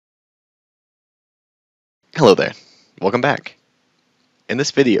Hello there, welcome back. In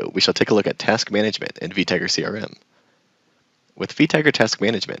this video, we shall take a look at task management in Vtiger CRM. With Vtiger Task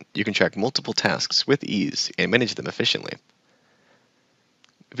Management, you can track multiple tasks with ease and manage them efficiently.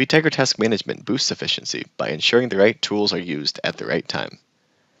 Vtiger Task Management boosts efficiency by ensuring the right tools are used at the right time.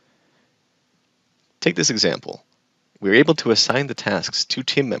 Take this example. We are able to assign the tasks to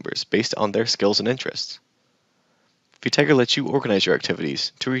team members based on their skills and interests. Vtiger lets you organize your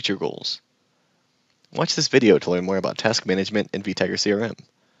activities to reach your goals. Watch this video to learn more about task management in Vtiger CRM.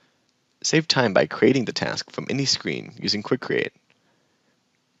 Save time by creating the task from any screen using Quick Create.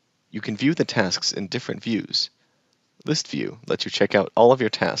 You can view the tasks in different views. List View lets you check out all of your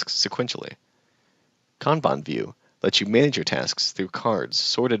tasks sequentially. Kanban View lets you manage your tasks through cards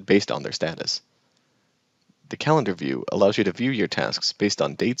sorted based on their status. The Calendar View allows you to view your tasks based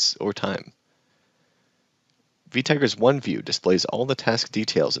on dates or time. Vtiger's One View displays all the task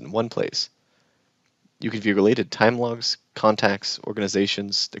details in one place. You can view related time logs, contacts,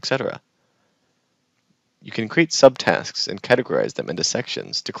 organizations, etc. You can create subtasks and categorize them into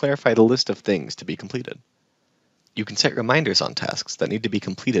sections to clarify the list of things to be completed. You can set reminders on tasks that need to be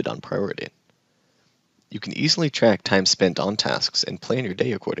completed on priority. You can easily track time spent on tasks and plan your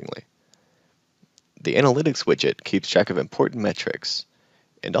day accordingly. The Analytics widget keeps track of important metrics,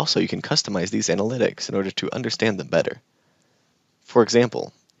 and also you can customize these analytics in order to understand them better. For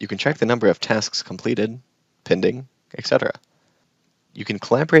example, you can track the number of tasks completed, pending, etc. You can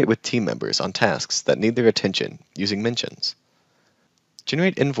collaborate with team members on tasks that need their attention using mentions.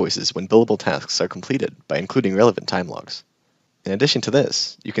 Generate invoices when billable tasks are completed by including relevant time logs. In addition to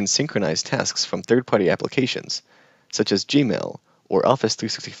this, you can synchronize tasks from third-party applications, such as Gmail or Office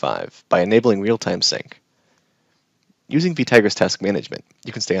 365, by enabling real-time sync. Using Vtiger's task management,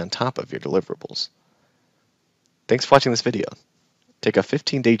 you can stay on top of your deliverables. Thanks for watching this video. Take a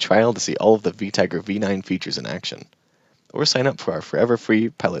 15-day trial to see all of the Vtiger V9 features in action, or sign up for our forever free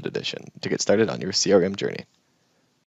pilot edition to get started on your CRM journey.